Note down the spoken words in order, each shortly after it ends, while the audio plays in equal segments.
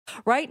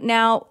Right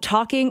now,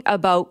 talking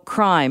about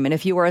crime. And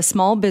if you are a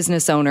small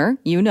business owner,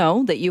 you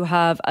know that you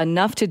have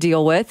enough to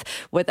deal with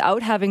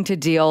without having to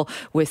deal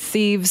with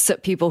thieves,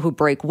 people who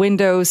break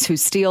windows, who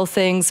steal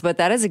things. But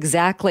that is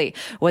exactly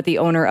what the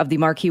owner of the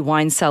Marquee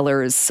Wine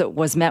Cellars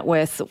was met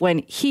with when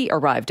he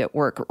arrived at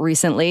work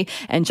recently.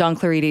 And John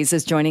Clarides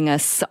is joining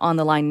us on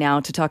the line now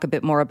to talk a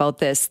bit more about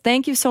this.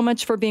 Thank you so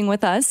much for being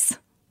with us.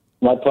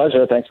 My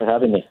pleasure. Thanks for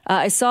having me.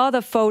 I saw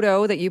the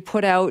photo that you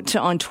put out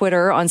on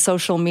Twitter, on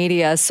social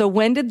media. So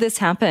when did this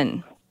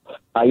happen?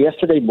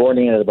 Yesterday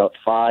morning at about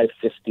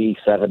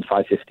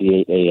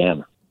 5:58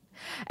 a.m.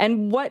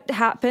 And what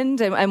happened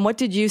and what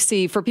did you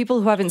see? For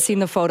people who haven't seen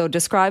the photo,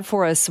 describe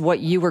for us what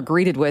you were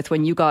greeted with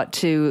when you got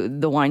to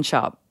the wine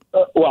shop.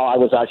 Well, I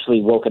was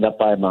actually woken up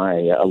by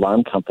my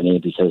alarm company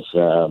because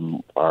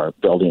our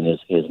building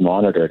is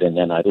monitored. And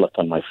then I looked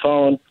on my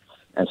phone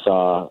and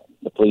saw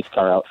the police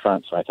car out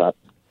front. So I thought,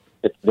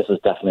 this is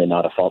definitely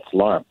not a false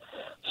alarm.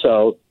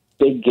 So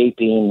big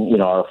gaping,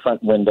 our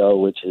front window,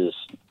 which is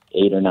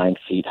 8 or 9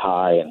 feet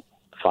high and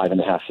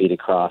 5.5 feet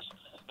across,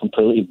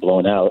 completely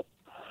blown out.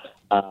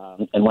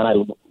 And when I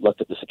looked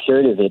at the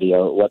security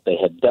video, what they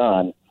had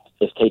done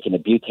is taken a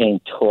butane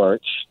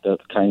torch, the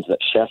kinds that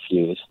chefs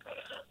use,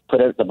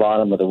 put it at the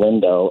bottom of the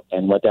window,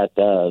 and what that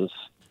does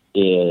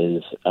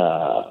is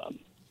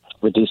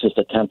reduces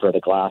the temper of the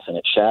glass and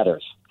it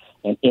shatters.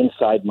 And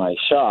inside my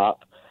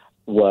shop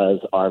was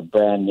our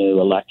brand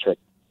new electric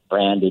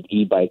branded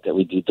e-bike that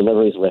we do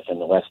deliveries with in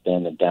the West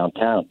End and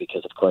downtown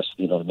because, of course,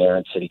 the mayor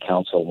and city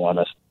council want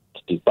us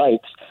to do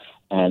bikes,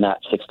 and that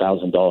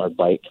 $6,000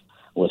 bike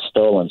was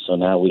stolen. So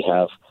now we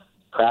have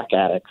crack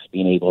addicts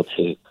being able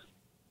to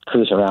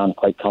cruise around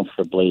quite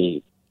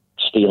comfortably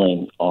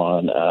stealing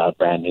on a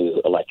brand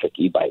new electric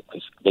e-bike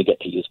because they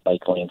get to use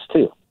bike lanes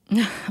too.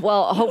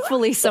 Well,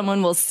 hopefully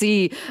someone will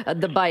see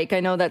the bike.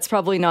 I know that's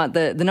probably not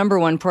the number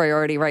one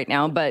priority right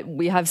now, but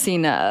we have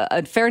seen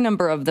a fair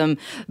number of them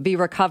be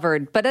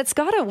recovered. But it's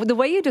got the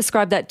way you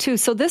described that too.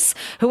 So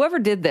whoever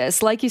did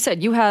this, like you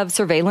said, you have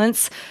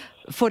surveillance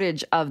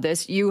footage of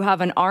this. You have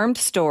an armed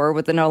store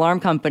with an alarm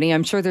company.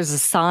 I'm sure there's a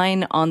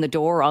sign on the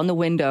door, on the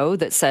window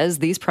that says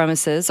these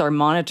premises are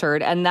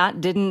monitored, and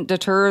that didn't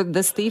deter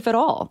this thief at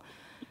all.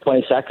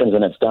 20 seconds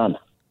and it's done.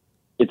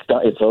 It's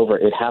done. It's over.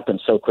 It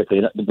happens so quickly.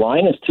 The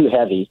wine is too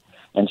heavy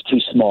and it's too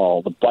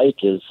small. The bike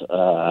is,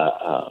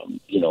 the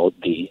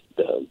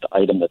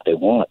item that they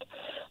want.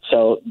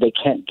 So the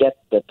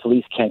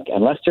police can't,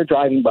 unless they're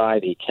driving by,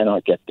 they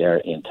cannot get there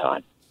in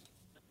time.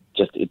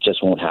 It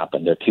just won't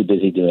happen. They're too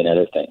busy doing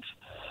other things.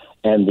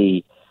 And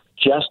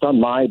just on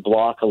my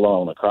block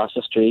alone, across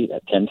the street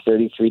at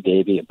 1033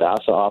 Davie, at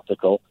Bassa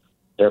Optical,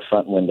 their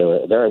front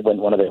window,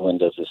 one of their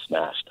windows is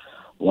smashed.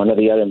 One of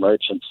the other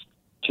merchants,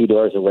 2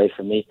 doors away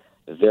from me,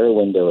 their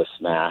window is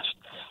smashed.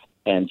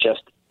 And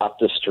just up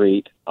the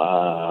street,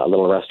 a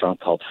little restaurant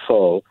called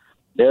Faux,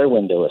 their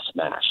window is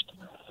smashed.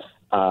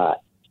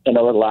 And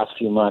over the last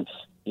few months,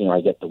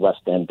 I get the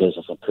West End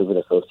Business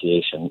Improvement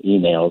Association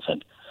emails,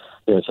 and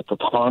there's a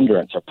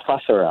preponderance or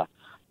plethora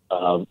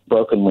of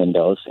broken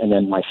windows. And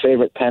then my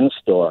favorite pen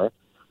store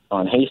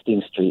on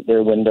Hastings Street,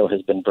 their window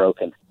has been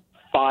broken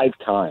 5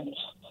 times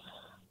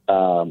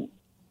by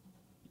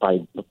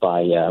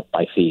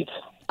thieves.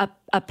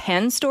 A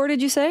pen store,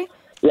 did you say?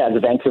 Yeah,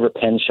 the Vancouver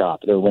Pen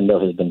Shop. Their window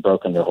has been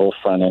broken. Their whole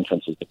front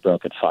entrance has been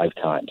broken 5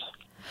 times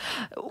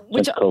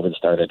since COVID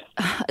started.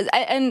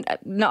 And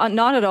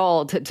not at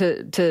all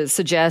to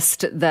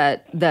suggest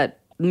that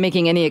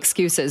making any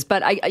excuses,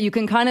 but you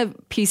can kind of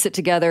piece it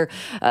together.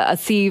 A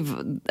thief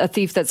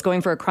that's going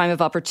for a crime of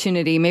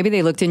opportunity. Maybe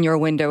they looked in your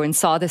window and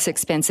saw this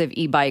expensive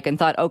e-bike and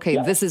thought, okay,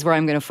 This is where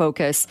I'm going to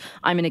focus.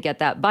 I'm going to get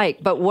that bike.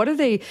 But what are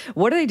they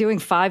doing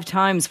 5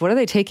 times? What are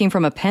they taking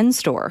from a pen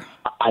store?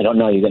 I don't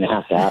know. You're going to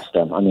have to ask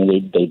them. I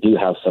mean, they do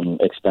have some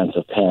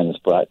expensive pens,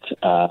 but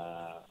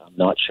I'm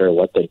not sure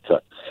what they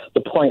took.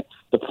 The point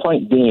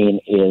being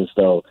is,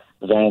 though,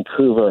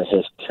 Vancouver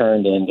has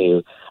turned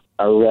into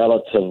a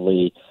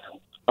relatively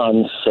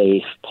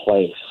unsafe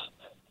place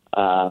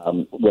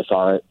with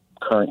our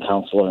current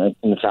council. And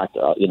in fact,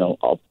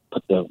 I'll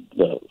put the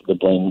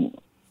blame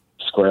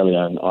squarely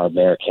on our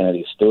Mayor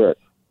Kennedy Stewart.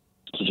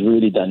 He's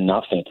really done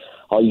nothing.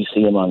 All you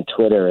see him on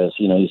Twitter is,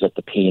 he's at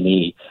the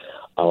P&E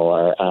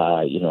or,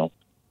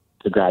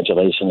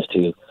 congratulations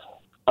to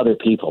other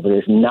people. But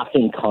there's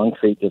nothing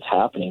concrete that's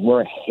happening.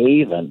 We're a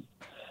haven.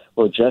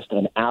 We're just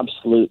an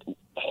absolute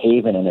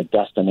haven and a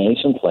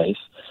destination place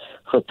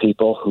for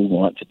people who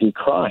want to do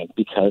crime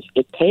because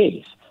it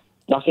pays.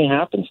 Nothing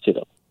happens to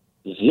them.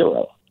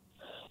 0.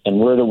 And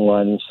we're the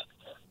ones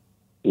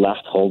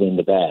left holding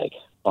the bag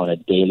on a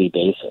daily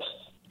basis.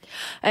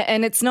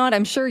 And it's not,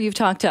 I'm sure you've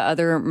talked to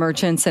other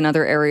merchants in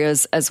other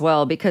areas as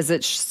well, because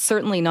it's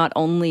certainly not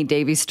only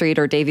Davie Street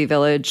or Davie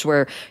Village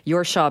where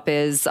your shop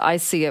is. I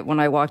see it when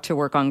I walk to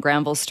work on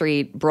Granville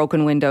Street,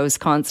 broken windows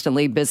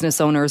constantly,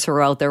 business owners who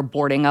are out there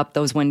boarding up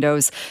those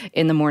windows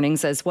in the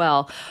mornings as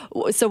well.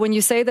 So when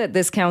you say that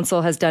this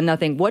council has done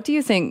nothing, what do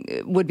you think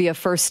would be a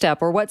first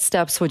step, or what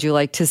steps would you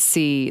like to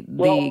see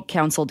the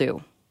council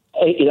do?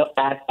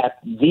 At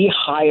the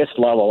highest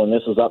level, and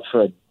this is up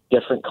for a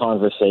different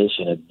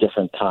conversation, a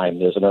different time,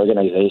 there's an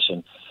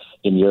organization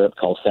in Europe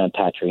called San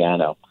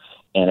Patriano,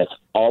 and it's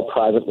all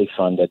privately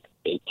funded.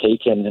 They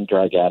take in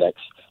drug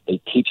addicts. They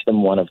teach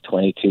them one of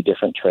 22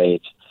 different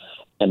trades,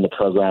 and the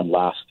program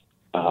lasts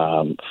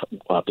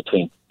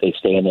they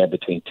stay in there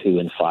between 2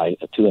 and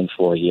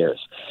 4 years,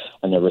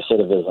 and the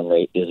recidivism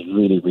rate is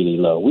really, really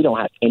low. We don't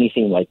have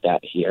anything like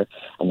that here.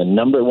 And the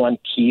number one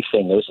key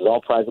thing, this is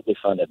all privately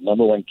funded,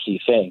 number one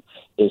key thing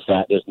is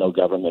that there's no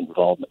government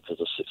involvement,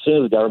 because as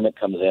soon as the government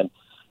comes in,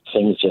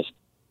 things just,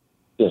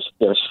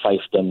 there's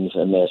fiefdoms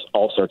and there's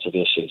all sorts of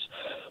issues.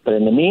 But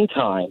in the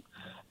meantime,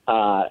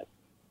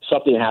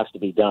 something has to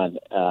be done.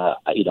 I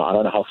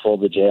don't know how full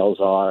the jails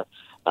are.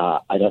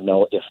 I don't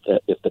know if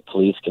the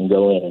police can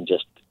go in and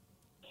just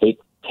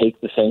take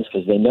the things,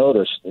 because they know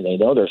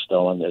they're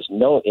stolen. There's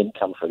no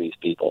income for these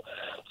people,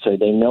 so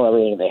they know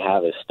everything they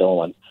have is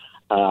stolen,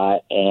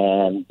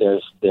 and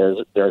there's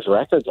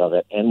records of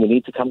it. And we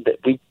need to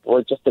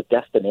we're just a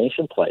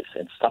destination place,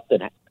 and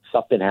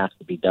something has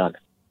to be done.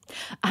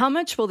 How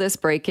much will this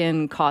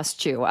break-in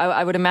cost you?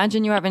 I would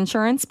imagine you have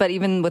insurance, but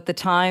even with the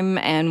time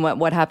and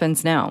what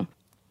happens now?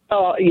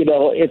 Oh,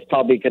 it's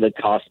probably going to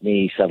cost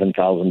me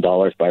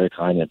 $7,000 by the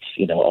time it's,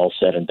 all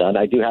said and done.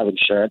 I do have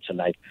insurance,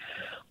 and I'm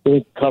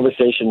in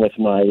conversation with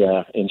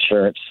my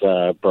insurance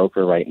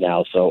broker right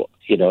now, so,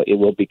 it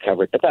will be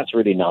covered. But that's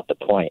really not the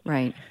point.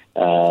 Right.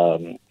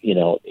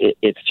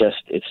 It's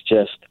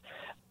just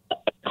a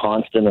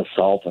constant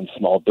assault on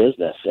small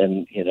business.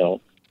 And,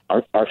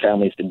 our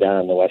family's been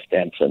down in the West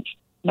End since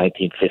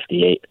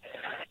 1958.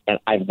 And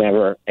I've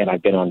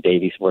been on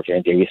working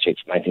on Davie Street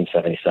since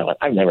 1977.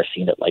 I've never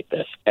seen it like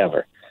this,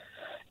 ever.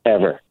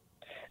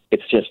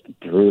 It's just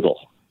brutal.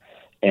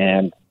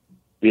 And,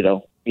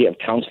 you have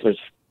counselors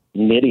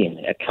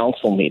knitting at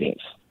council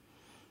meetings,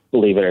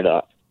 believe it or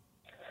not.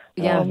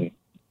 Yeah.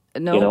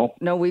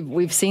 No,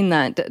 we've seen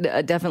that,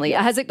 definitely.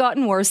 Has it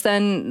gotten worse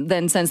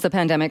than since the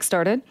pandemic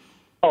started?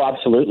 Oh,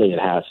 absolutely it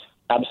has.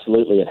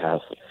 Absolutely it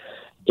has.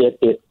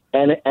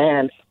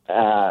 And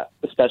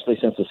especially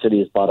since the city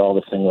has bought all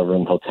the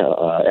single-room hotel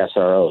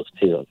SROs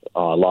too, a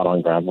lot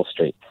on Granville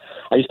Street.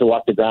 I used to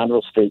walk to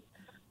Granville Street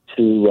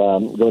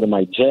to go to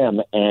my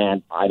gym,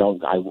 and I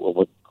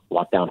would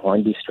walk down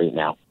Hornby Street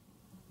now.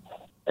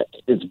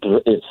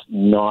 It's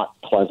not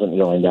pleasant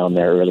going down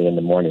there early in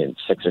the morning,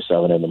 6 or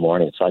 7 in the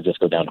morning. So I just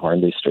go down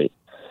Hornby Street.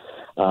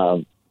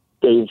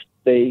 They've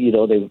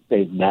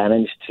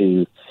managed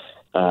to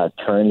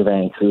turn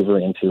Vancouver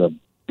into a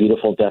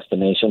beautiful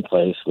destination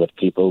place with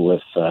people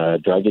with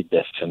drug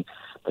addiction.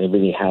 They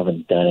really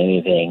haven't done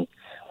anything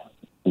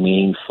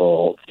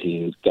meaningful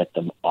to get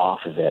them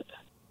off of it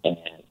and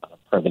on a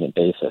permanent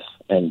basis.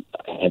 And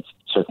it's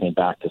certainly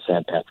back to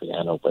San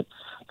Patriano, but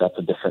that's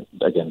a different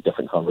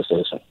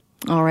conversation.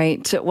 All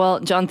right. Well,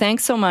 John,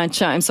 thanks so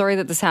much. I'm sorry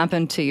that this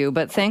happened to you,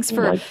 but thanks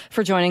for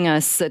joining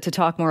us to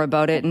talk more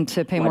about it and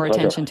to pay more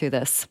attention to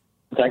this.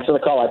 Thanks for the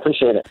call. I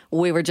appreciate it.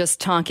 We were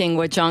just talking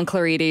with John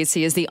Clarides.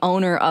 He is the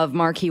owner of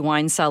Marquee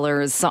Wine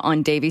Cellars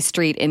on Davie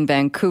Street in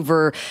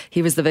Vancouver.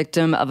 He was the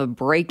victim of a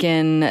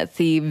break-in,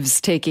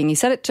 thieves taking, he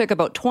said it took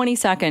about 20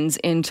 seconds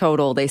in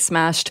total. They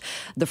smashed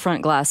the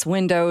front glass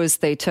windows.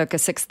 They took a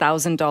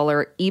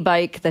 $6,000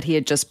 e-bike that he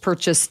had just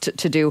purchased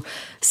to do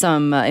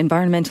some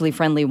environmentally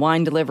friendly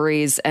wine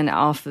deliveries, and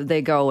off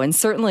they go. And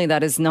certainly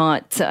that is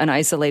not an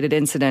isolated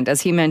incident.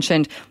 As he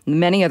mentioned,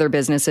 many other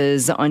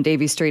businesses on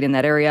Davie Street in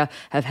that area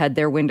have had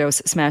their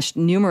windows smashed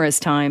numerous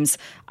times.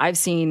 I've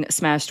seen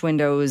smashed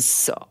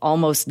windows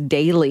almost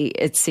daily,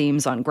 it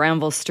seems, on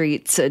Granville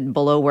Street,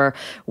 below where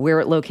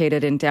we're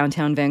located in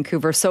downtown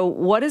Vancouver. So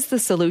what is the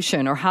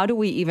solution, or how do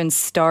we even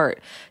start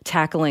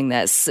tackling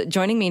this?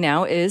 Joining me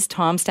now is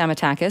Tom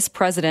Stamatakis,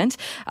 president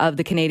of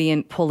the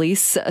Canadian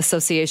Police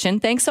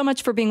Association. Thanks so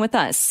much for being with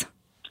us.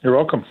 You're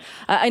welcome.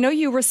 I know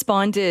you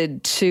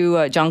responded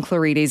to John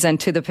Clarides and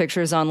to the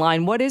pictures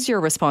online. What is your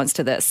response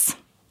to this?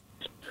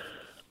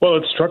 Well,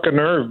 it struck a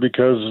nerve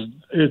because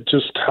it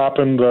just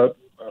happened that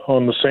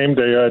on the same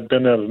day I'd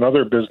been at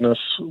another business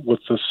with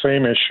the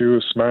same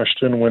issue,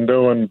 smashed in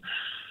window, and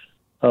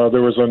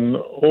there was an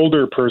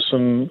older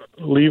person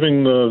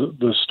leaving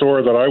the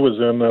store that I was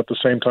in at the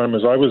same time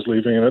as I was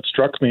leaving, and it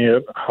struck me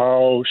at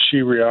how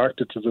she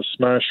reacted to the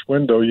smashed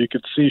window. You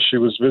could see she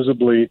was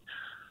visibly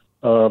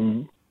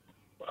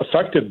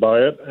affected by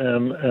it,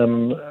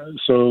 and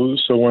so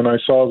when I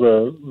saw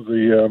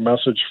the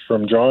message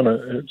from John,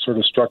 it sort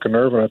of struck a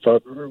nerve, and I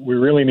thought we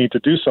really need to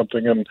do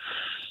something. And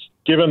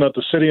given that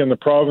the city and the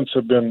province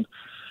have been,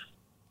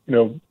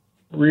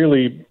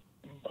 really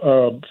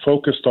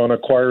focused on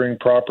acquiring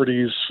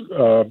properties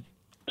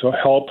to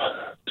help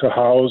to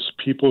house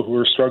people who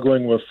are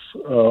struggling with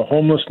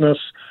homelessness,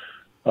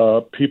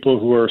 people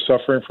who are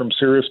suffering from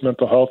serious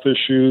mental health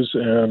issues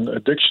and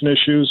addiction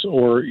issues,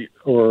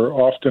 or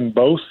often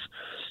both.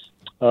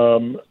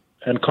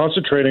 And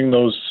concentrating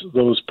those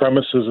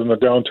premises in the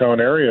downtown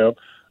area,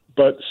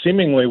 but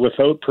seemingly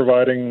without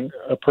providing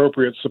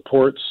appropriate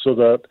support so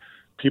that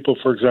people,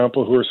 for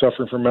example, who are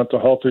suffering from mental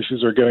health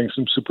issues are getting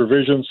some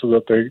supervision so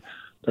that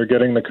they're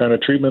getting the kind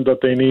of treatment that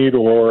they need,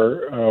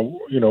 or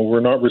we're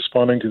not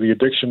responding to the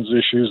addictions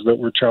issues that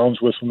we're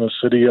challenged with in the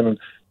city in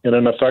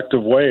an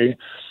effective way.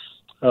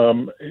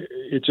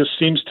 It just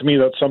seems to me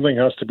that something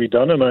has to be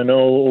done. And I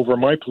know over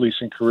my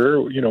policing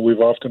career, we've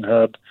often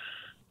had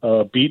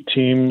beat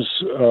teams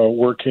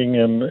working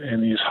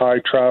in these high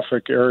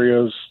traffic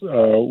areas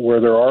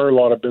where there are a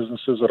lot of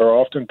businesses that are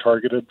often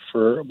targeted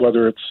for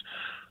whether it's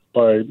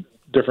by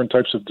different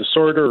types of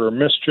disorder or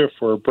mischief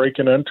or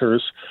break-and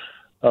enters.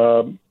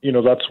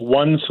 That's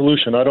one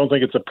solution. I don't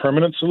think it's a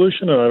permanent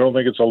solution, and I don't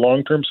think it's a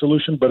long-term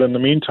solution. But in the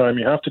meantime,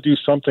 you have to do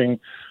something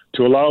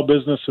to allow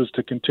businesses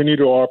to continue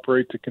to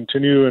operate, to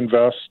continue to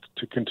invest,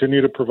 to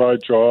continue to provide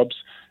jobs.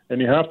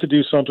 And you have to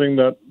do something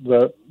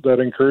that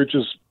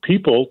encourages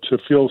people to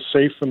feel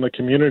safe in the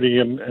community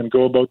and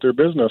go about their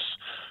business.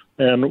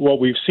 And what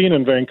we've seen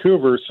in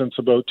Vancouver since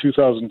about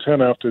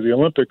 2010 after the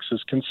Olympics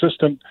is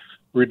consistent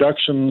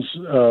reductions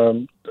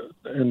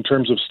in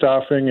terms of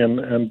staffing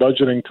and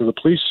budgeting to the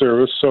police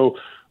service. So,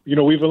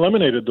 we've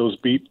eliminated those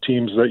beat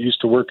teams that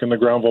used to work in the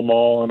Granville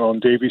Mall and on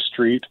Davie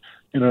Street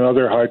and in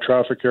other high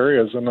traffic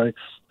areas. And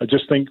I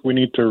just think we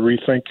need to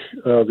rethink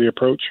the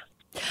approach.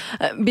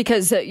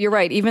 Because you're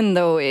right, even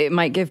though it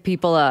might give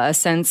people a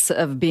sense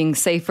of being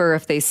safer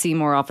if they see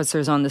more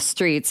officers on the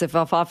streets, if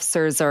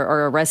officers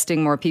are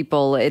arresting more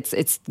people,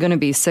 it's going to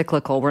be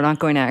cyclical. We're not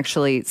going to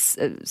actually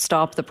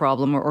stop the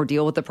problem or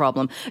deal with the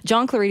problem.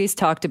 John Clarides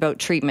talked about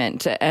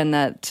treatment, and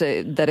that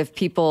if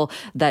people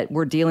that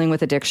were dealing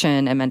with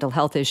addiction and mental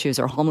health issues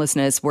or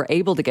homelessness were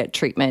able to get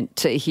treatment,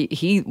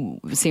 he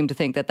seemed to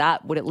think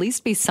that would at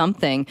least be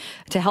something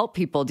to help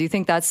people. Do you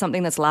think that's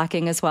something that's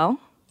lacking as well?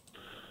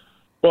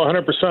 Well,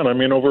 100%. I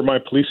mean, over my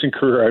policing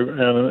career,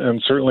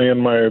 and certainly in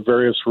my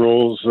various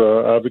roles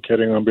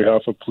advocating on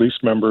behalf of police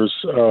members,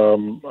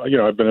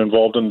 I've been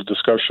involved in the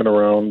discussion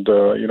around,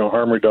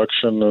 harm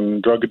reduction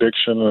and drug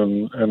addiction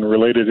and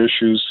related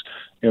issues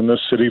in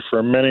this city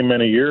for many,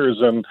 many years.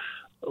 And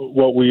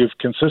what we've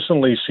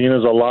consistently seen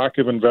is a lack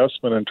of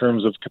investment in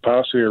terms of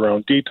capacity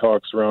around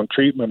detox, around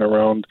treatment,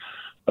 around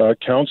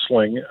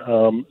counseling.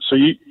 So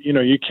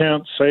you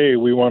can't say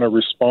we want to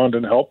respond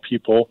and help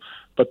people,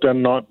 but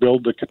then not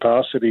build the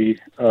capacity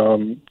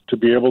to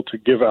be able to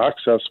give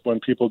access when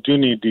people do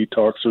need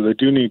detox or they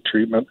do need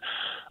treatment.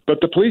 But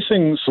the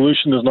policing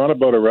solution is not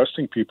about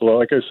arresting people.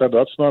 Like I said,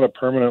 that's not a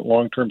permanent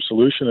long-term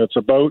solution. It's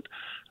about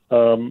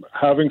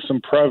having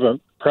some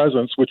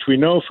presence, which we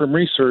know from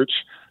research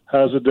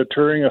has a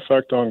deterring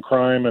effect on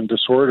crime and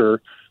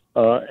disorder.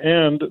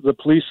 And the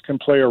police can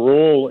play a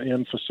role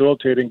in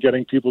facilitating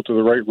getting people to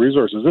the right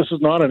resources. This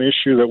is not an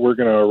issue that we're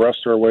going to arrest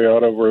our way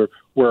out of,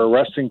 where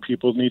arresting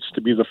people needs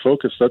to be the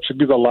focus. That should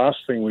be the last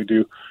thing we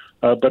do.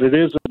 But it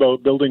is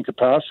about building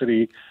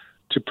capacity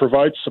to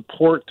provide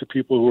support to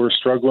people who are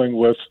struggling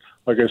with,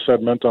 like I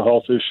said, mental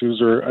health issues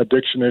or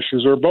addiction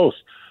issues or both,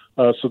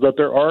 so that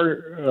there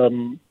are,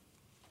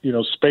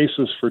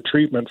 spaces for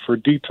treatment, for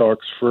detox,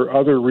 for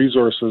other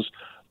resources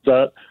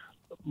that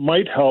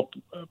might help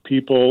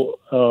people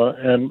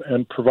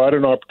and provide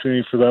an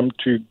opportunity for them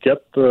to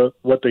get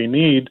what they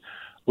need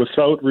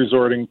without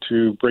resorting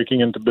to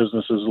breaking into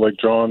businesses like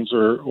John's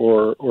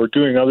or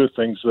doing other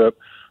things that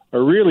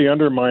are really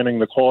undermining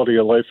the quality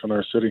of life in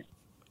our city.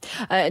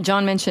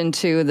 John mentioned,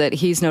 too, that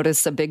he's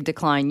noticed a big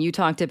decline. You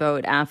talked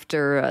about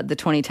after the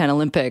 2010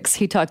 Olympics.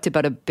 He talked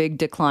about a big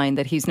decline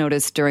that he's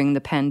noticed during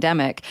the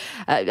pandemic.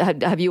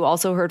 Have you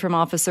also heard from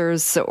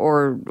officers,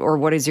 or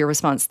what is your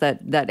response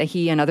that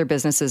he and other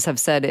businesses have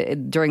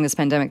said during this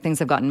pandemic things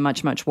have gotten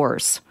much, much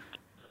worse?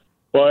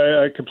 Well,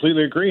 I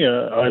completely agree.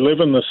 I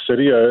live in this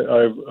city.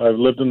 I've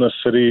lived in this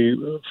city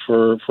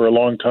for a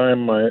long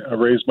time. I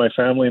raised my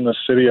family in this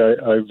city.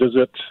 I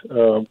visit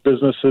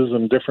businesses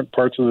in different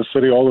parts of the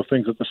city, all the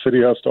things that the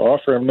city has to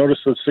offer. I've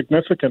noticed a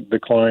significant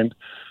decline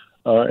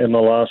in the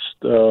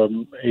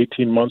last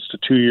 18 months to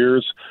 2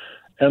 years.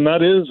 And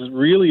that is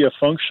really a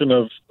function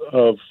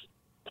of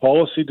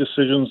policy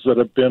decisions that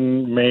have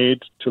been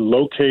made to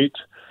locate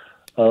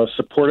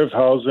supportive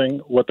housing,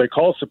 what they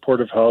call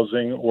supportive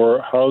housing,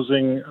 or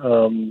housing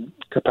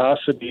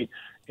capacity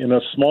in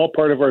a small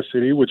part of our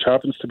city, which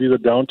happens to be the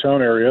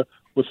downtown area,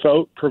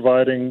 without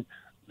providing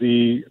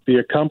the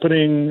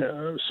accompanying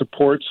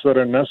supports that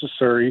are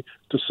necessary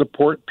to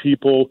support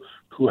people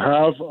who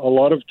have a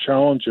lot of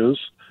challenges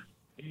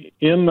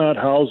in that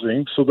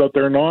housing, so that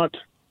they're not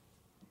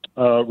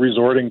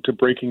resorting to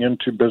breaking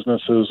into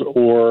businesses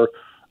or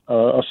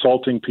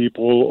assaulting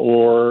people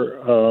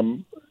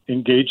or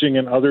engaging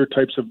in other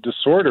types of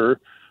disorder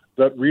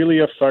that really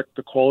affect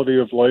the quality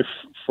of life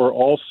for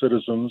all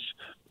citizens,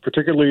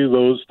 particularly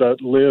those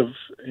that live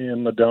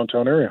in the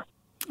downtown area.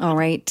 All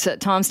right.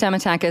 Tom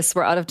Stamatakis,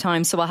 we're out of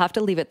time, so we'll have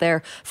to leave it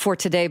there for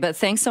today. But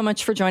thanks so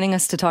much for joining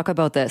us to talk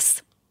about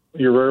this.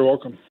 You're very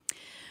welcome.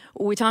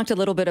 We talked a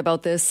little bit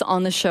about this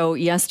on the show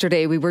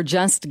yesterday. We were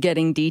just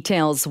getting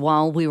details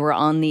while we were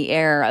on the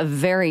air. A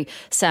very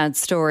sad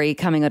story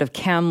coming out of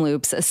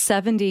Kamloops. A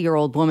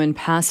 70-year-old woman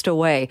passed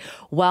away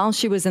while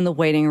she was in the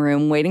waiting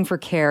room waiting for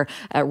care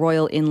at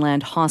Royal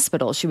Inland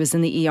Hospital. She was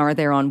in the ER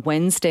there on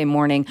Wednesday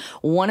morning.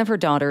 One of her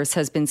daughters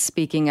has been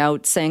speaking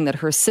out, saying that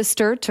her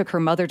sister took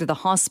her mother to the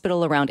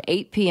hospital around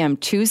 8 p.m.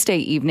 Tuesday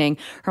evening.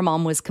 Her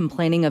mom was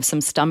complaining of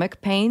some stomach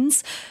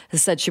pains.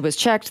 Said she was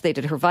checked. They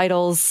did her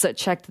vitals,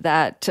 checked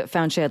that,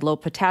 found she had low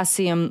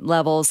potassium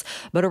levels.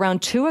 But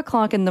around 2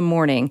 o'clock in the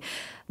morning,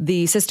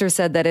 the sister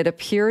said that it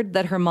appeared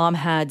that her mom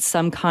had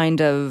some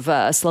kind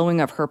of slowing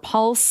of her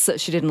pulse.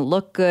 She didn't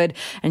look good,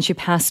 and she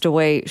passed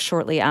away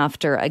shortly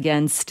after,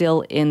 again,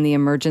 still in the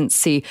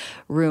emergency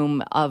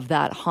room of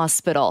that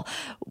hospital.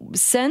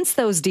 Since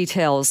those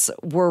details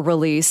were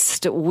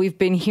released, we've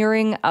been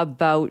hearing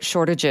about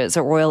shortages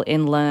at Royal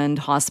Inland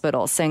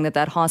Hospital, saying that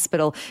that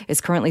hospital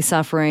is currently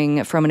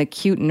suffering from an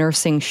acute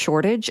nursing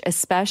shortage,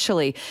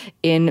 especially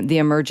in the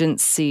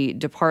emergency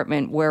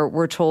department, where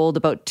we're told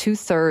about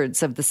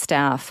 2/3 of the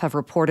staff have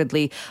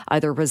reportedly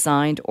either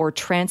resigned or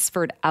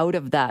transferred out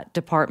of that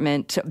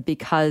department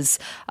because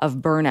of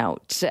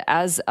burnout.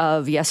 As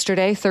of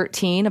yesterday,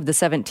 13 of the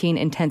 17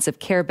 intensive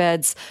care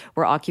beds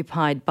were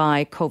occupied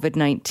by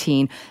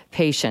COVID-19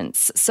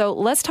 patients. So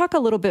let's talk a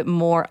little bit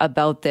more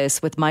about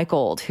this with Mike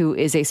Old, who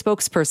is a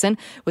spokesperson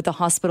with the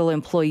Hospital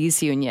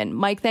Employees Union.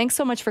 Mike, thanks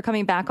so much for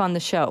coming back on the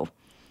show.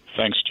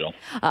 Thanks, Jill.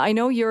 I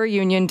know your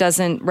union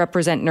doesn't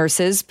represent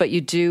nurses, but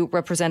you do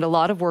represent a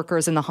lot of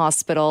workers in the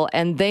hospital,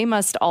 and they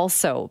must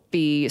also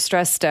be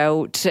stressed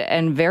out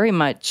and very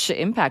much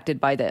impacted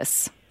by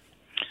this.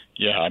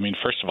 Yeah, I mean,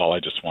 first of all,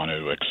 I just want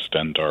to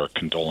extend our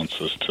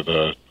condolences to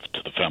the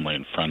family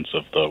and friends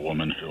of the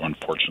woman who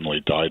unfortunately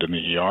died in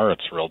the ER.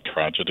 It's a real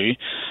tragedy.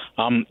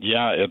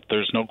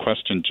 There's no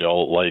question,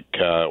 Jill,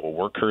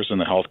 workers in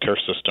the healthcare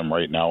system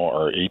right now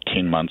are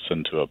 18 months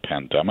into a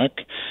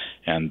pandemic,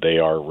 and they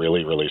are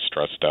really, really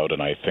stressed out.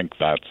 And I think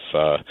that's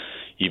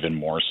even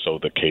more so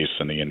the case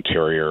in the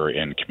interior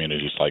in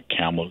communities like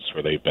Kamloops,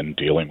 where they've been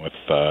dealing with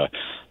the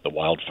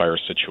wildfire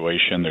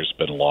situation. There's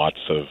been lots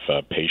of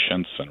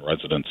patients and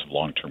residents of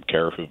long-term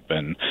care who've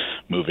been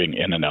moving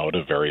in and out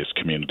of various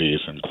communities,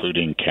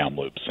 including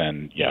Kamloops.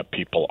 And yeah,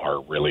 people are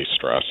really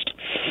stressed.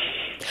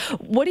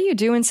 What do you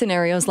do in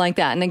scenarios like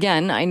that? And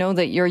again, I know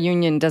that your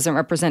union doesn't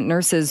represent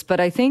nurses, but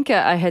I think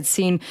I had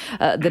seen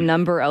the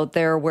number out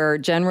there where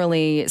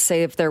generally,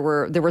 say if there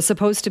were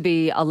supposed to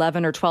be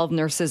 11 or 12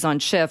 nurses on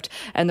shift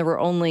and there were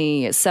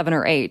only 7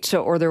 or 8,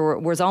 or there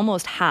was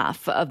almost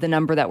half of the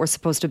number that were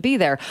supposed to be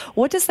there.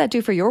 What does that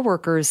do for your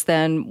workers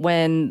then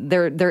when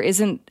there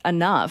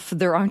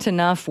aren't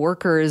enough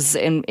workers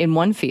in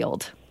one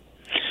field?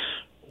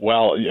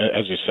 Well,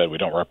 as you said, we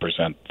don't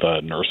represent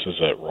the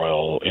nurses at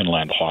Royal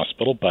Inland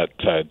Hospital, but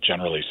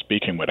generally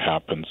speaking, what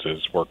happens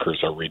is workers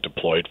are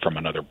redeployed from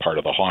another part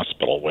of the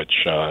hospital,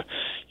 which,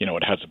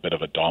 it has a bit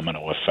of a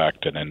domino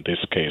effect. And in this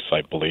case,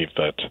 I believe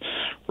that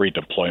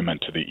redeployment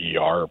to the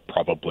ER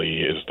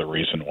probably is the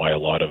reason why a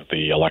lot of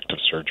the elective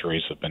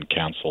surgeries have been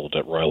canceled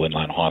at Royal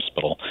Inland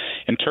Hospital.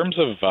 In terms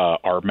of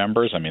our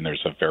members, I mean,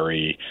 there's a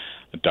very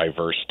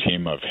diverse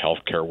team of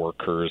healthcare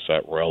workers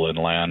at Royal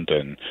Inland,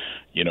 and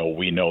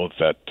we know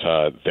that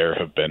there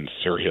have been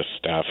serious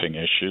staffing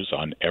issues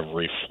on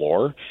every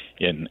floor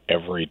in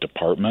every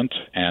department.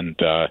 And,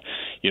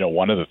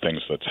 one of the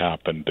things that's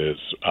happened is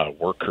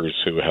workers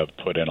who have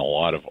put in a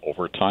lot of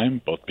overtime,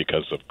 both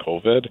because of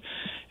COVID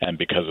and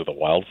because of the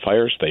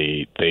wildfires,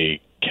 they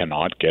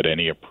cannot get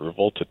any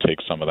approval to take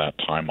some of that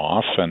time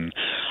off. And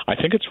I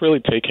think it's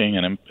really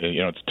having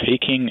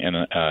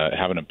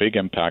a big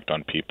impact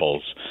on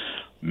people's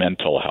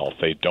mental health.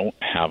 They don't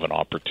have an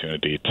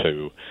opportunity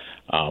to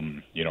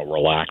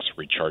relax,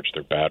 recharge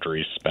their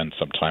batteries, spend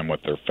some time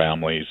with their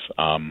families.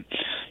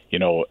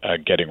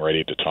 Getting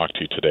ready to talk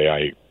to you today,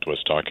 I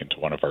was talking to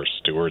one of our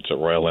stewards at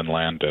Royal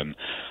Inland, and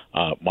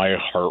my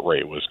heart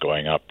rate was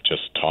going up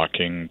just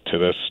talking to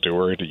this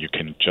steward. You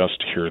can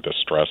just hear the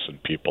stress in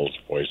people's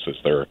voices.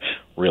 They're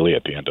really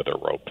at the end of their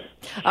rope.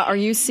 Are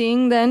you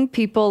seeing then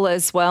people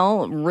as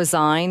well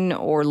resign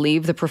or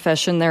leave the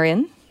profession they're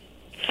in?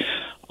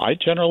 I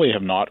generally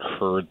have not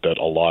heard that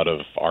a lot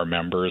of our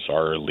members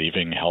are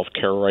leaving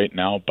healthcare right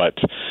now, but,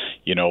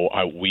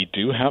 we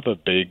do have a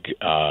big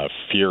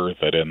fear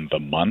that in the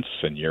months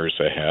and years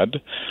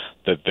ahead,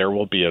 that there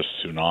will be a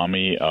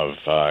tsunami of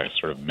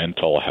sort of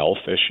mental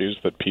health issues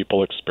that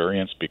people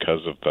experience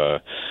because of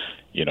the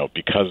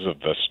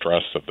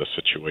stress of the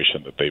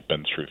situation that they've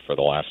been through for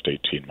the last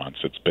 18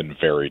 months. It's been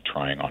very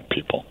trying on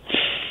people.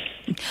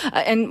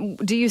 And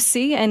do you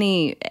see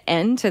any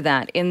end to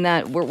that, in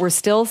that we're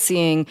still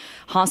seeing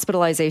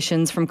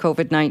hospitalizations from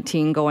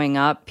COVID-19 going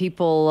up?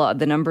 People,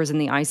 the numbers in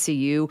the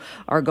ICU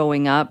are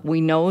going up.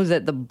 We know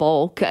that the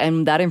bulk,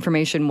 and that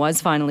information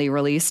was finally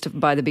released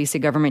by the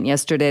BC government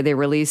yesterday. They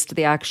released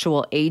the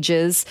actual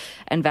ages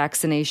and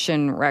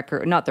vaccination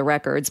record, not the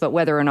records, but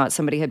whether or not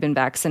somebody had been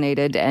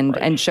vaccinated. And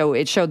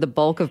it showed the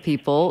bulk of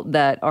people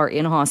that are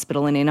in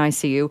hospital and in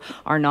ICU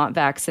are not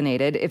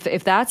vaccinated.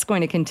 If that's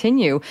going to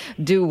continue,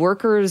 do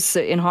workers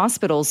in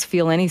hospitals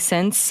feel any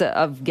sense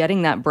of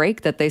getting that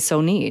break that they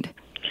so need?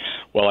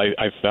 Well,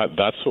 I thought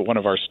that's what one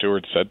of our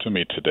stewards said to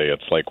me today.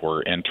 It's like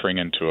we're entering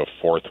into a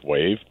fourth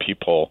wave.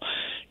 People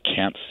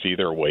can't see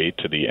their way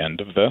to the end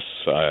of this.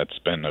 It's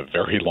been a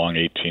very long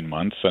 18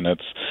 months, and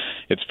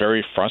it's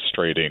very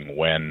frustrating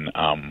when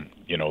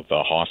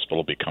the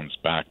hospital becomes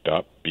backed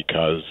up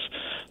because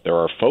there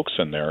are folks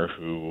in there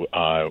who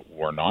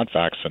were not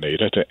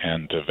vaccinated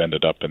and have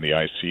ended up in the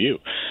ICU.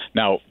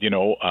 Now,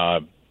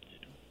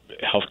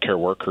 healthcare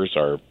workers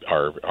are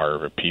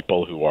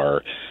people who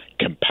are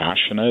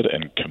compassionate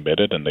and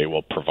committed, and they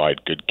will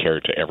provide good care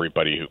to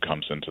everybody who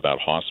comes into that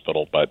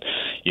hospital. But,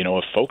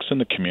 if folks in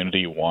the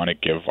community want to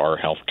give our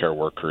healthcare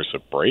workers a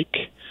break,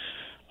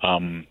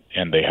 and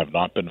they have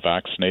not been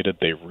vaccinated,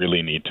 they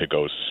really need to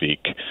go seek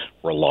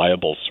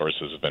reliable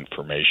sources of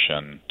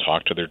information,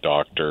 talk to their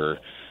doctor,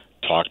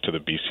 talk to the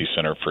BC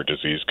Centre for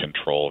Disease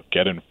Control,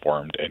 get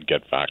informed, and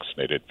get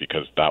vaccinated,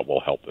 because that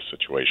will help the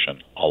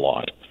situation a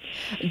lot.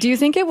 Do you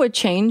think it would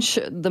change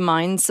the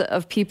minds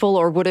of people,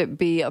 or would it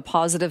be a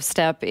positive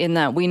step in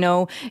that we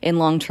know in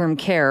long-term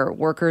care,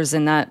 workers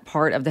in that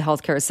part of the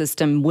healthcare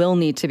system will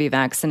need to be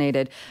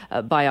vaccinated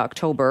by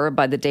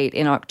the date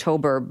in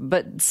October.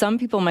 But some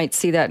people might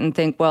see that and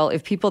think, well,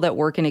 if people that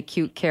work in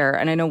acute care,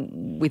 and I know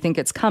we think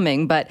it's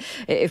coming, but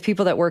if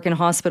people that work in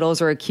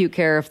hospitals or acute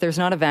care, if there's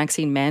not a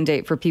vaccine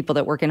mandate for people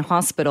that work in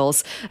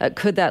hospitals,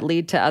 could that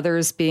lead to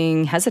others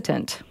being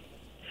hesitant?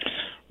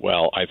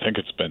 Well, I think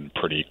it's been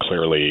pretty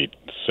clearly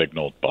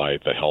signaled by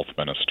the health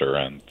minister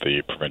and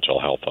the provincial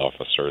health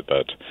officer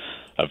that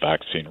a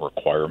vaccine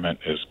requirement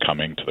is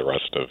coming to the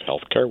rest of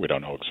healthcare. We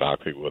don't know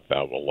exactly what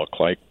that will look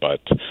like,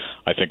 but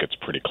I think it's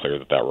pretty clear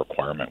that that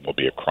requirement will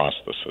be across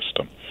the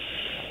system.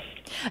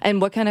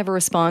 And what kind of a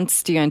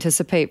response do you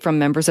anticipate from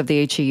members of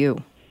the HEU?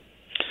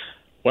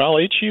 Well,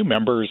 HEU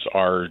members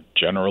are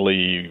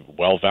generally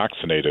well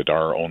vaccinated.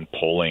 Our own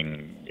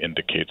polling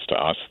indicates to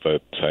us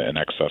that in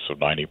excess of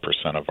 90%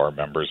 of our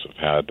members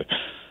have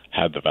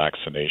had the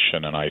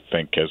vaccination. And I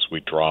think as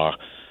we draw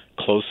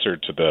closer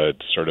to the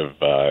sort of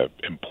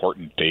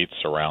important dates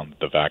around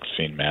the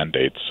vaccine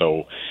mandate,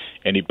 so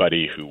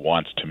anybody who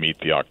wants to meet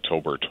the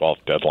October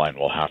 12th deadline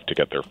will have to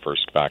get their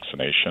first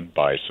vaccination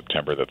by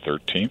September the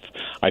 13th.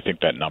 I think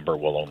that number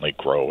will only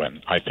grow,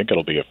 and I think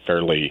it'll be a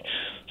fairly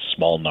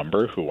small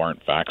number who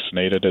aren't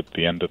vaccinated at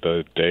the end of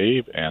the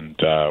day, and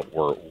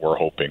we're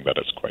hoping that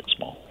it's quite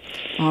small.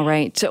 All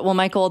right. Well,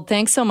 Michael,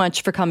 thanks so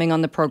much for coming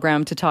on the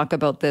program to talk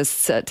about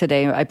this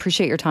today. I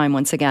appreciate your time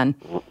once again.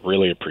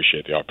 Really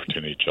appreciate the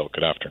opportunity, Jill.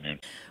 Good afternoon.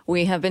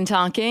 We have been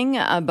talking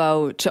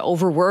about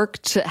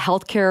overworked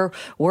healthcare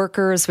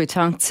workers. We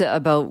talked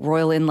about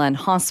Royal Inland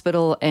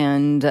Hospital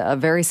and a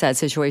very sad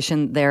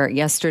situation there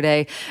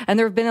yesterday. And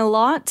there has been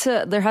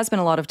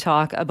a lot of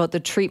talk about the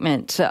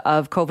treatment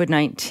of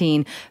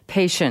COVID-19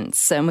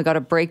 patients. And we got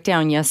a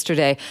breakdown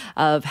yesterday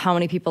of how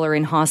many people are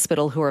in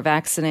hospital who are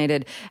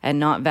vaccinated and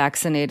not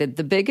vaccinated.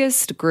 The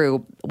biggest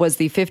group was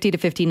the 50 to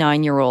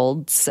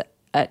 59-year-olds.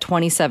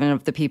 27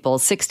 of the people,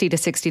 60 to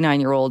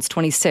 69-year-olds,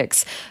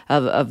 26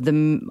 of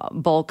the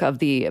bulk of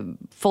the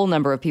full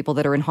number of people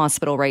that are in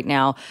hospital right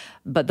now.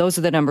 But those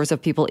are the numbers of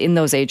people in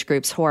those age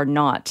groups who are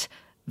not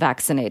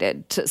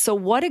vaccinated. So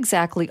what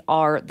exactly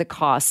are the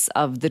costs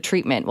of the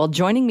treatment? Well,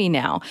 joining me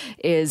now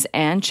is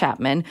Anne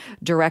Chapman,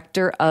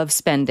 Director of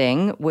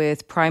Spending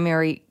with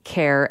Primary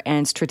Care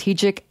and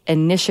Strategic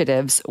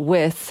Initiatives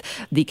with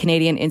the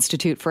Canadian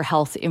Institute for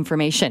Health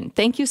Information.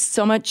 Thank you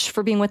so much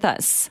for being with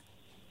us.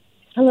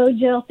 Hello,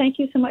 Jill. Thank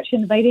you so much for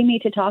inviting me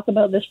to talk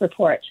about this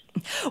report.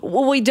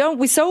 Well,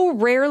 we so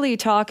rarely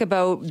talk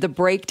about the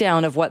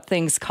breakdown of what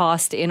things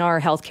cost in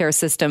our healthcare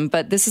system,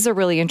 but this is a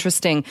really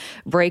interesting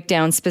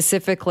breakdown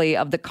specifically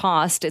of the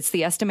cost. It's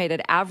the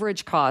estimated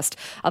average cost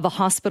of a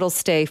hospital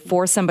stay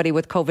for somebody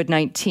with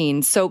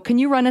COVID-19. So can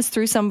you run us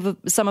through some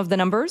of the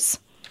numbers?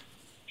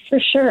 For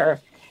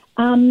sure.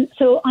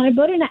 So on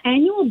about an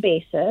annual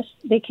basis,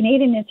 the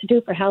Canadian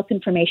Institute for Health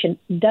Information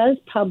does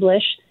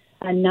publish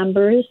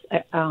numbers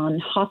on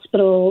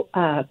hospital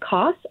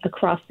costs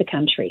across the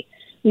country.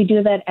 We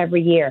do that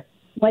every year.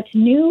 What's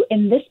new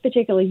in this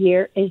particular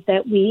year is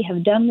that we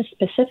have done the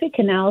specific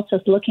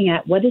analysis looking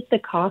at what is the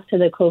cost of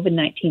the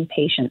COVID-19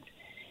 patients.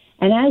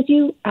 And as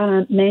you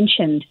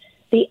mentioned,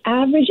 the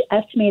average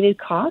estimated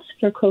cost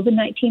for a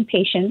COVID-19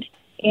 patient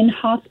in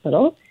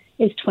hospital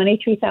is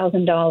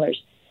 $23,000.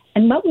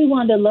 And what we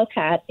want to look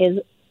at is,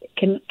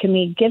 can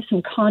we give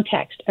some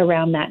context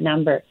around that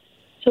number?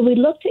 So we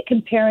looked at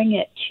comparing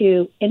it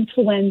to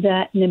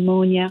influenza,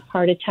 pneumonia,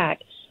 heart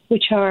attack,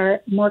 which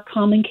are more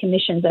common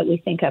conditions that we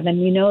think of. And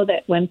we know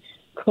that when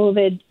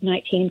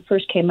COVID-19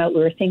 first came out, we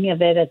were thinking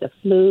of it as a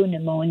flu,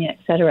 pneumonia,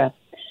 etc.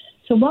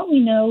 So what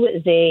we know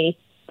is the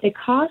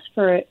cost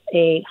for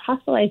a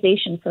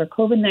hospitalization for a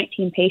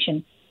COVID-19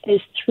 patient is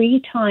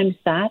 3 times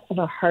that of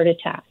a heart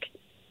attack,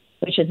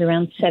 which is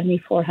around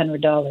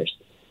 $7,400.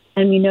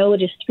 And we know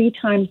it is 3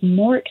 times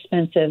more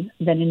expensive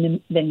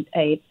than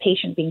a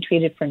patient being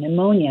treated for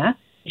pneumonia,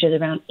 which is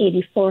around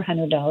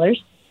 $8,400.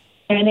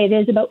 And it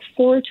is about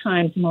 4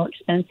 times more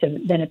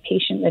expensive than a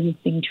patient that is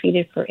being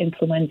treated for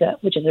influenza,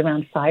 which is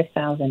around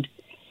 $5,000.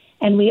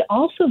 And we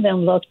also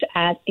then looked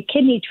at a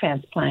kidney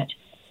transplant.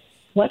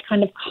 What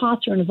kind of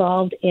costs are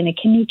involved in a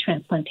kidney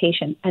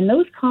transplantation? And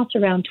those costs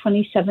are around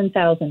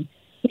 $27,000,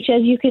 which,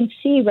 as you can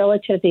see,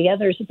 relative to the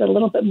others, is a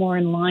little bit more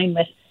in line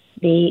with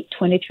the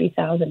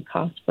 $23,000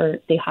 cost for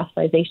the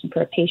hospitalization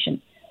for a patient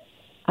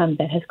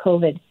that has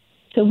COVID.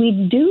 So we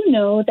do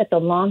know that the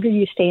longer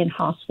you stay in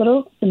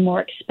hospital, the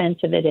more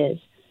expensive it is.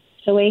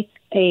 So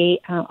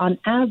on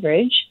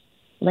average,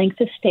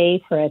 length of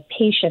stay for a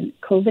patient,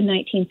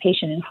 COVID-19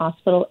 patient in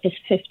hospital is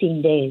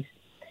 15 days.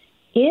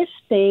 If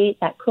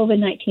that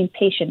COVID-19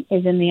 patient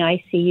is in the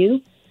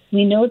ICU,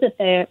 we know that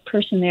the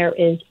person there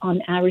is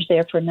on average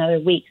there for another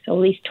week, so at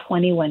least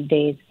 21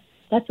 days.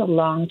 That's a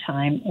long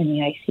time in the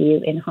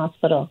ICU in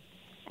hospital.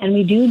 And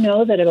we do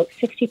know that about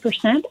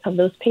 60% of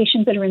those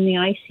patients that are in the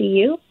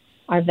ICU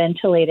are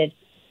ventilated.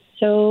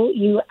 So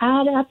you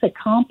add up a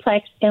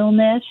complex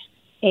illness,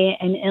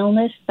 an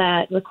illness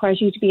that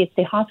requires you to be at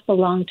the hospital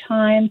a long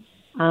time,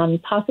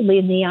 possibly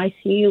in the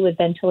ICU with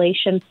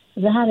ventilation.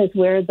 That is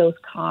where those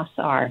costs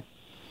are.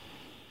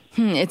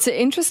 It's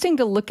interesting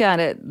to look at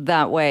it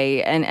that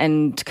way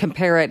and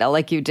compare it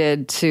like you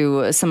did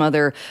to some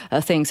other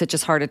things such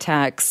as heart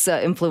attacks,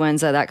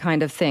 influenza, that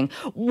kind of thing.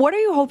 What are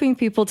you hoping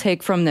people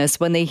take from this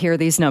when they hear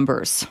these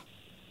numbers?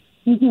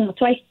 Mm-hmm.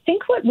 So I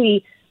think what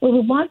we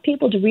want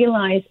people to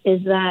realize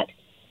is that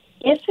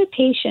if a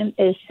patient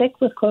is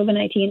sick with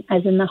COVID-19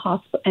 as in the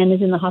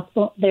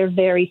hospital, they're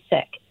very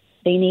sick.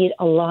 They need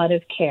a lot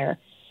of care.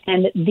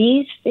 And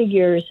these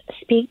figures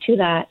speak to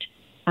that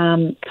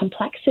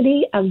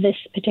complexity of this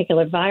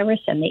particular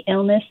virus and the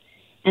illness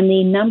and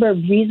the number of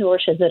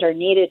resources that are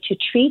needed to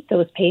treat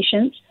those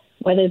patients,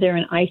 whether they're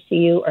in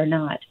ICU or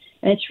not.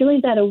 And it's really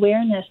that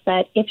awareness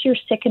that if you're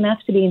sick enough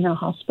to be in the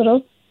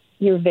hospital,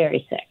 you're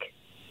very sick.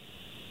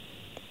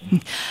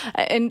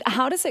 And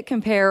how does it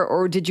compare,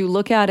 or did you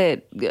look at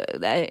it,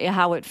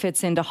 how it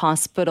fits into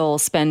hospital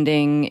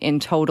spending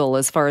in total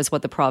as far as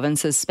what the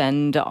provinces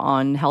spend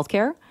on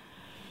healthcare?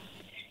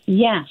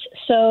 Yes.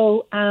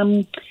 So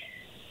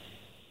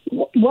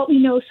what we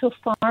know so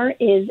far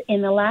is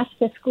in the last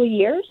fiscal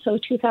year, so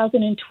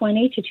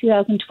 2020 to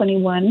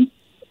 2021,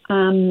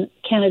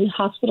 Canada's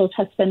hospitals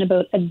have spent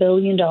about $1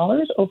 billion,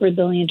 over $1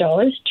 billion,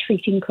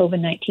 treating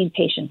COVID-19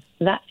 patients.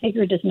 That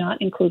figure does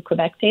not include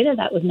Quebec data.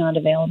 That was not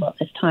available at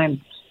this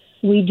time.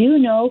 We do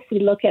know if we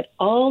look at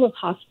all of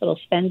hospital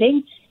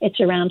spending, it's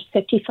around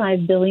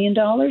 $55 billion,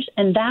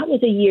 and that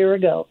was a year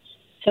ago.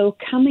 So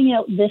coming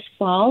out this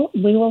fall,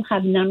 we will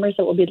have numbers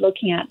that we'll be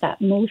looking at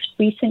that most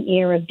recent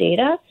year of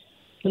data,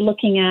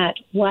 looking at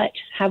what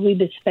have we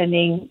been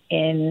spending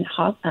in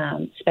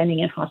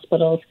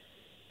hospitals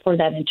for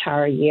that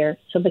entire year.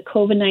 So the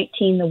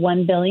COVID-19, the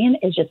 $1 billion,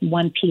 is just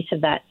one piece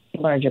of that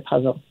larger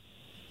puzzle.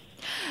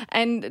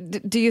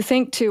 And do you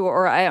think too,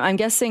 or I'm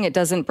guessing it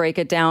doesn't break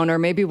it down, or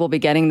maybe we'll be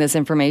getting this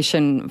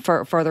information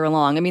further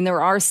along. I mean,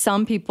 there are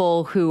some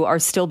people who are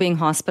still being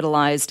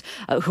hospitalized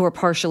who are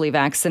partially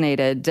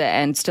vaccinated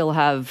and still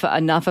have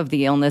enough of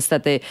the illness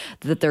that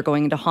they're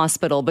going into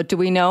hospital. But do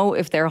we know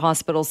if their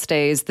hospital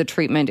stays, the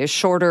treatment is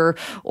shorter,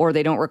 or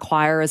they don't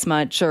require as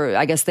much, or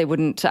I guess they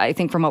wouldn't, I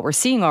think from what we're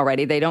seeing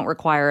already, they don't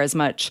require as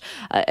much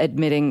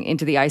admitting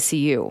into the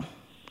ICU?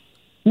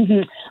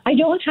 Mm-hmm. I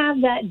don't have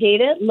that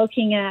data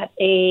looking at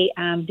a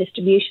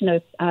distribution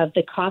of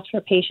the cost for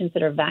patients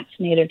that are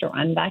vaccinated or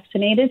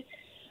unvaccinated.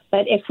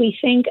 But if we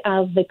think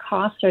of the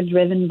costs are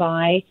driven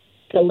by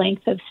the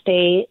length of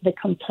stay, the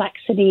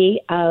complexity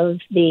of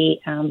the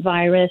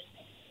virus,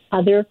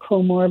 other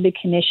comorbid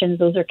conditions,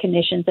 those are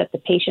conditions that the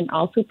patient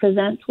also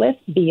presents with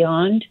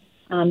beyond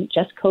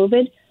just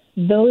COVID,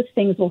 those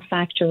things will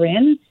factor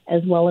in,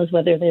 as well as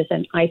whether there's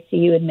an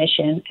ICU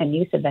admission and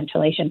use of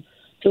ventilation.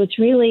 So it's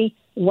really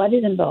what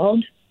is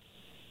involved,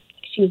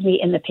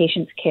 in the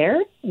patient's care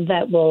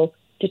that will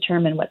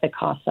determine what the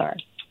costs are.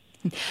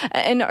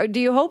 And do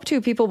you hope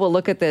too people will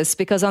look at this,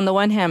 because on the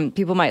one hand,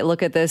 people might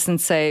look at this and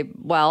say,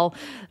 well,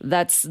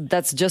 that's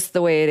just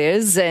the way it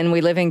is. And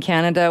we live in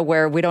Canada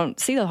where we don't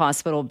see the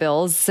hospital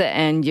bills.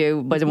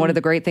 But one of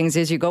the great things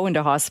is you go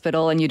into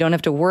hospital and you don't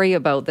have to worry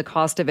about the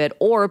cost of it.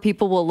 Or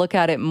people will look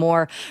at it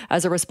more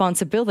as a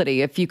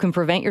responsibility. If you can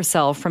prevent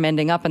yourself from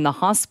ending up in the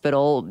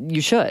hospital,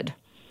 you should.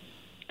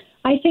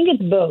 I think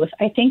it's both.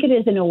 I think it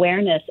is an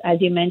awareness. As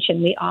you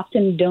mentioned, we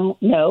often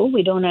don't know.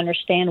 We don't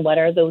understand what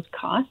are those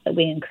costs that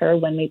we incur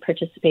when we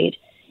participate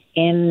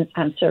in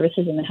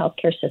services in the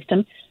healthcare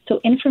system.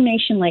 So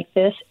information like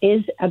this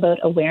is about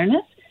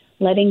awareness,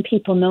 letting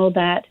people know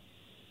that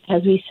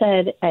As we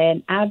said,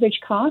 an average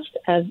cost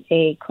of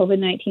a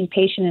COVID-19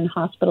 patient in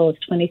hospital is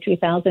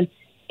 $23,000.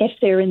 If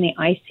they're in the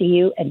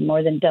ICU, and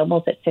more than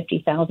doubles at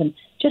 $50,000.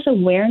 Just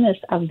awareness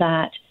of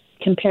that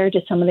compared to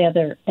some of the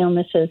other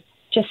illnesses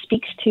just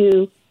speaks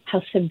to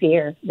how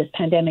severe this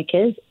pandemic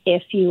is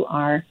if you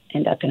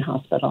end up in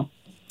hospital.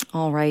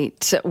 All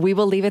right. We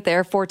will leave it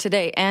there for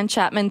today. Ann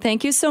Chapman,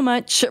 thank you so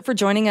much for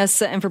joining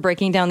us and for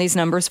breaking down these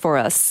numbers for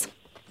us.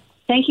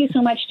 Thank you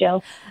so much,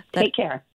 Jill. Take care.